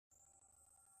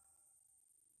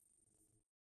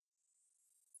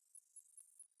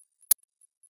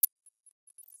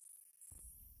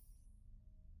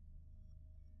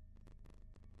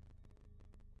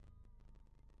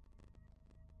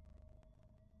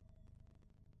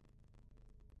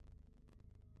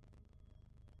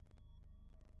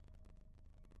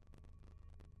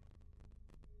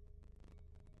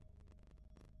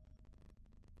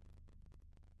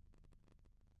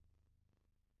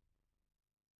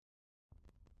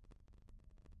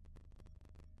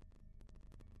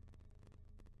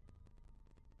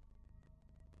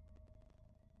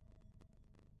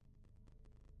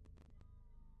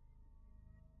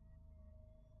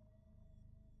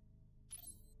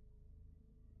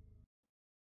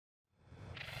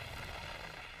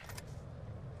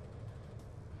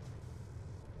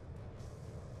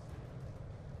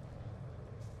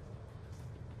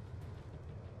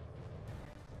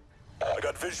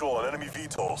visual on enemy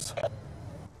VTOLs.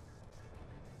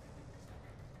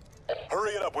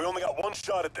 Hurry it up, we only got one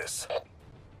shot at this.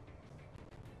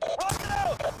 Rock it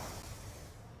out!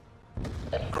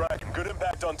 Kraken, good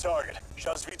impact on target.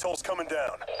 Zhao's VTOL's coming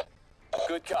down.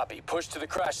 Good copy. Push to the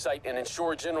crash site and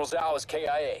ensure General Zhao is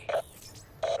KIA.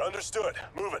 Understood.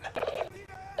 Moving.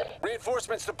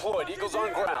 Reinforcements deployed. Eagles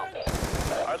on ground.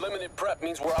 Our limited prep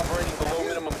means we're operating below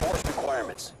minimum force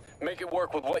requirements. Make it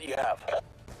work with what you have.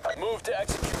 Move to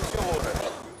execute kill order.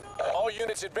 All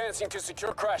units advancing to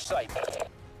secure crash site.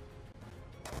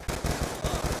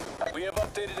 We have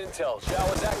updated intel. Zhao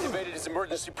has activated his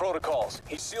emergency protocols.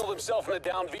 He sealed himself in a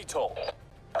downed VTOL.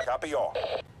 Copy all.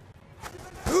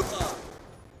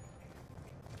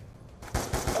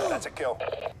 That's a kill.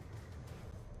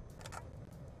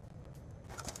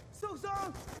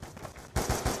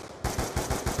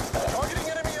 Targeting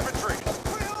enemy infantry.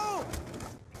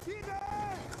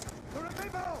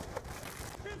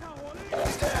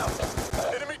 He's down.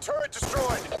 Enemy turret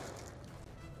destroyed.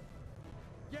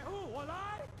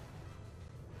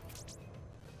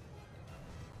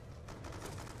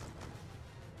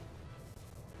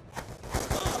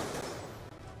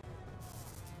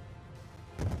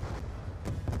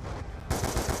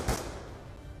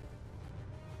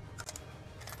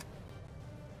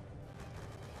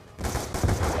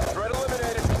 Threat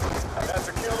eliminated. That's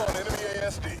a kill on enemy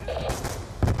ASD.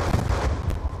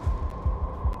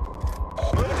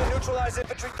 Moving to neutralize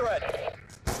infantry threat.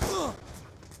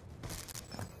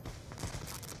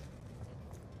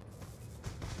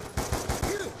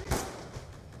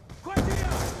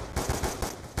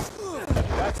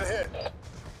 That's a hit.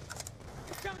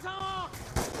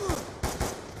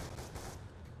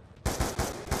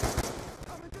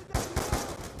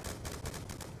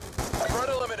 Threat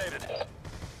eliminated.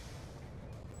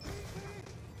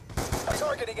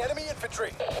 Targeting enemy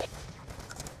infantry.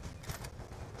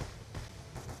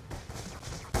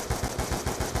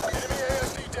 Enemy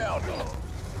ASD down.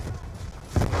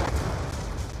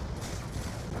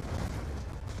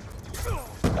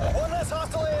 One less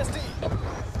hostile ASD.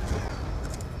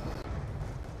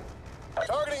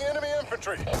 Targeting enemy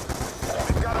infantry.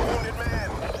 We've got a wounded man.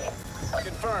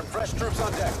 Confirmed. Fresh troops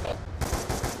on deck.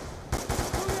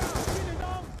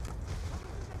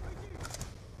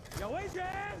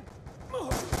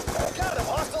 Got him.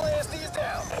 Hostile ASD is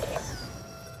down.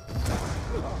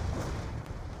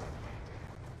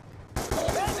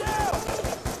 Man down.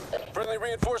 Friendly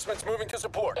reinforcements moving to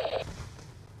support.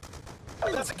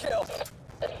 That's a kill.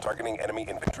 Targeting enemy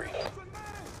infantry.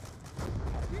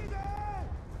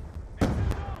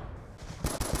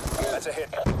 That's a hit.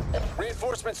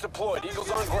 Reinforcements deployed.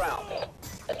 Eagles on ground.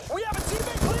 We have a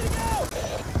teammate bleeding out!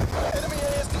 Enemy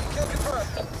ASD kill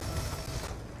confirmed.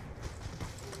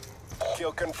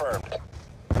 Kill confirmed.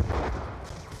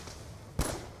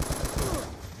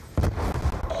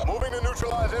 Moving to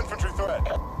neutralize infantry threat.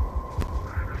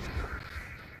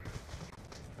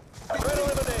 Threat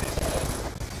eliminated.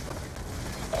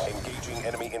 Engaging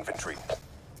enemy infantry.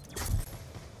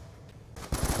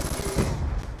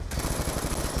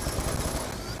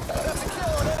 That's a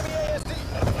kill on enemy ASD.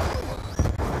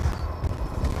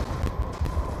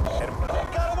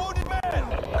 Got a wounded man!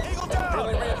 Eagle down!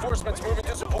 Friendly reinforcements moving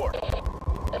to support.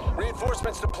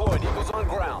 Reinforcements deployed. Eagles on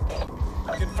ground.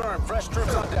 Confirmed. Fresh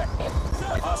troops on deck.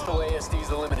 Hostile ASDs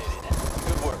eliminated.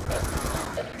 Good work.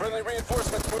 Friendly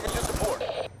reinforcements moving to support.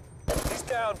 He's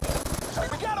down.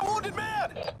 We got a wounded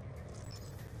man!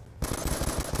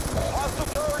 Hostile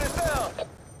turret is down.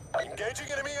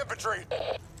 Engaging enemy infantry.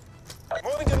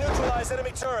 Moving to neutralize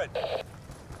enemy turret.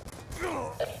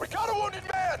 We got a wounded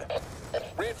man!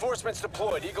 Reinforcements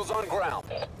deployed. Eagles on ground.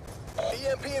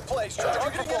 EMP in place.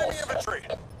 Targeting enemy infantry.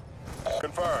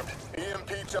 Confirmed.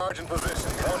 EMP charge in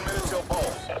position. 1 minute till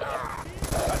pulse.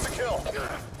 That's a kill.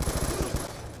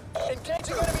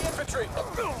 Engaging enemy infantry.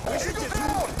 We should get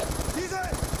down.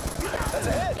 That's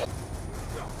a hit.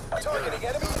 Targeting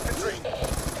enemy infantry.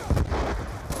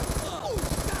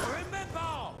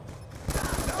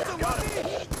 Got him.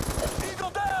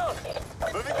 Eagle down.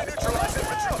 Moving to neutralize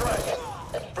infantry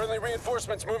threat. Friendly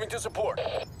reinforcements moving to support.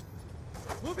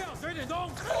 Man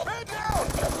down.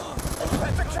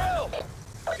 That's a kill.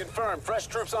 Confirmed. Fresh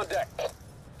troops on deck.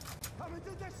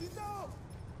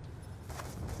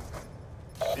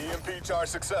 EMP charge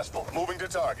successful. Moving to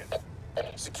target.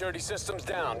 Security systems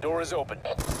down. Door is open.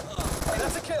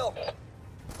 That's a kill.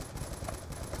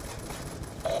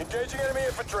 Engaging enemy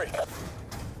infantry.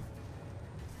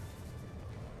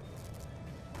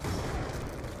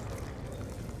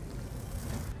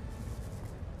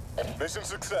 Mission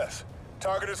success.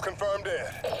 Target is confirmed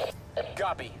dead.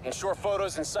 Copy. Ensure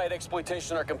photos and site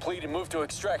exploitation are complete and move to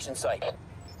extraction site.